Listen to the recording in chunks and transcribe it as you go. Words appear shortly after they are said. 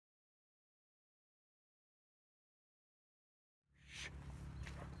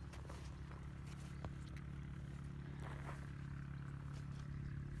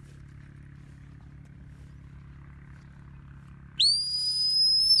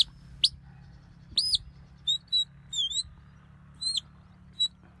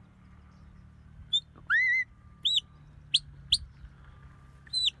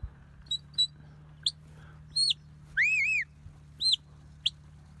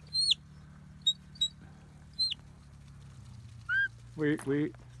we,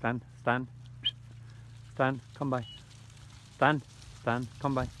 stand, stand, stand, come by, stand, stand,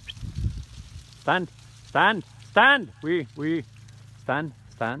 come by, stand, stand, stand, we, stand,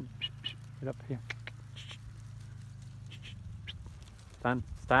 stand, get up here, stand,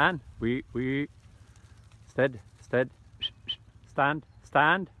 stand, we, stead, stand,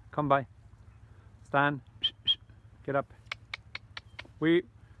 stand, come by, stand, get up, we,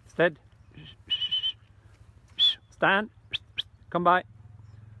 stead, stand, come by,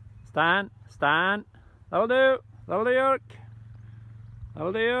 stand, that'll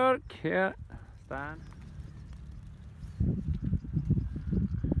do, York, here, stand.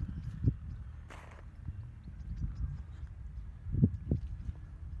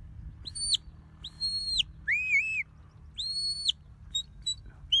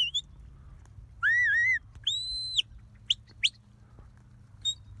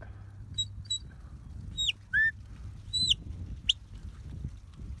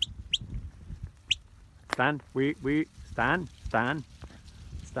 Stand, we, stand,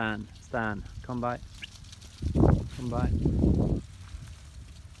 come by,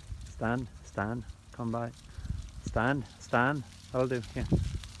 stand, come by, stand, that'll do,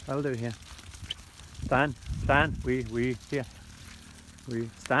 here, stand, we, here, we,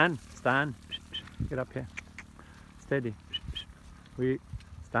 stand, get up here, steady, we,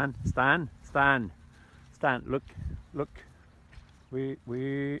 stand, look,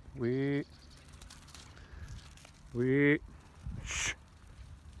 we, shh.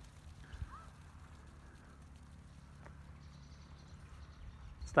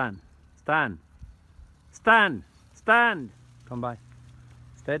 Stand, come by,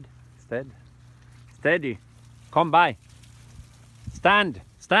 steady, come by, stand,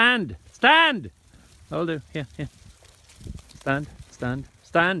 that'll do, here, stand,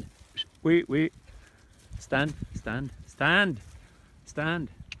 we, stand,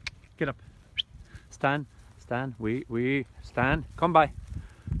 get up, stand, we, stand, come by,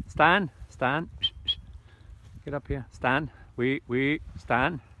 stand, get up here, stand, we,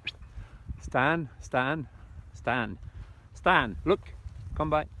 stand, look, come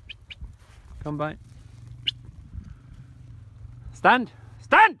by, stand,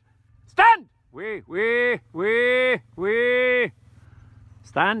 we,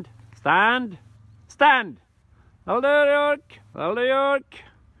 stand,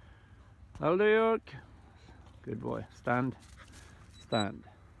 that'll do, York, good boy, stand.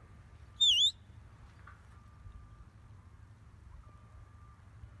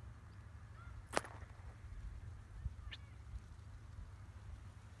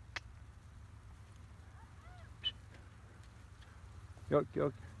 York,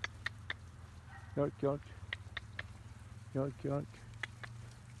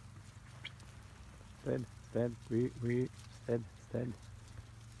 stead, we,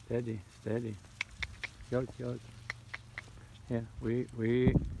 steady, York, here, we,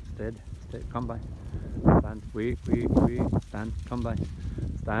 stead, come by, stand, we, stand, come by,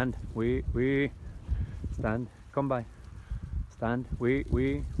 stand, we, stand, come by, stand, we,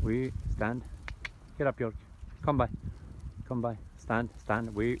 stand, get up, York, come by, stand,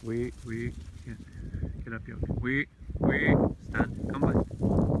 we, here, get up, York, we, stand, come by,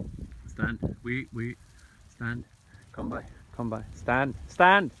 stand, we, stand, come by,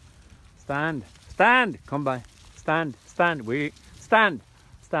 stand, come by, stand, we,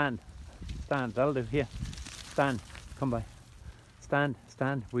 stand, that'll do, here, stand, come by, stand,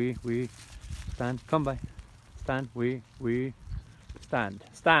 we, stand, come by, stand, we, stand,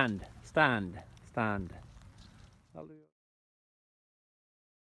 that'll do.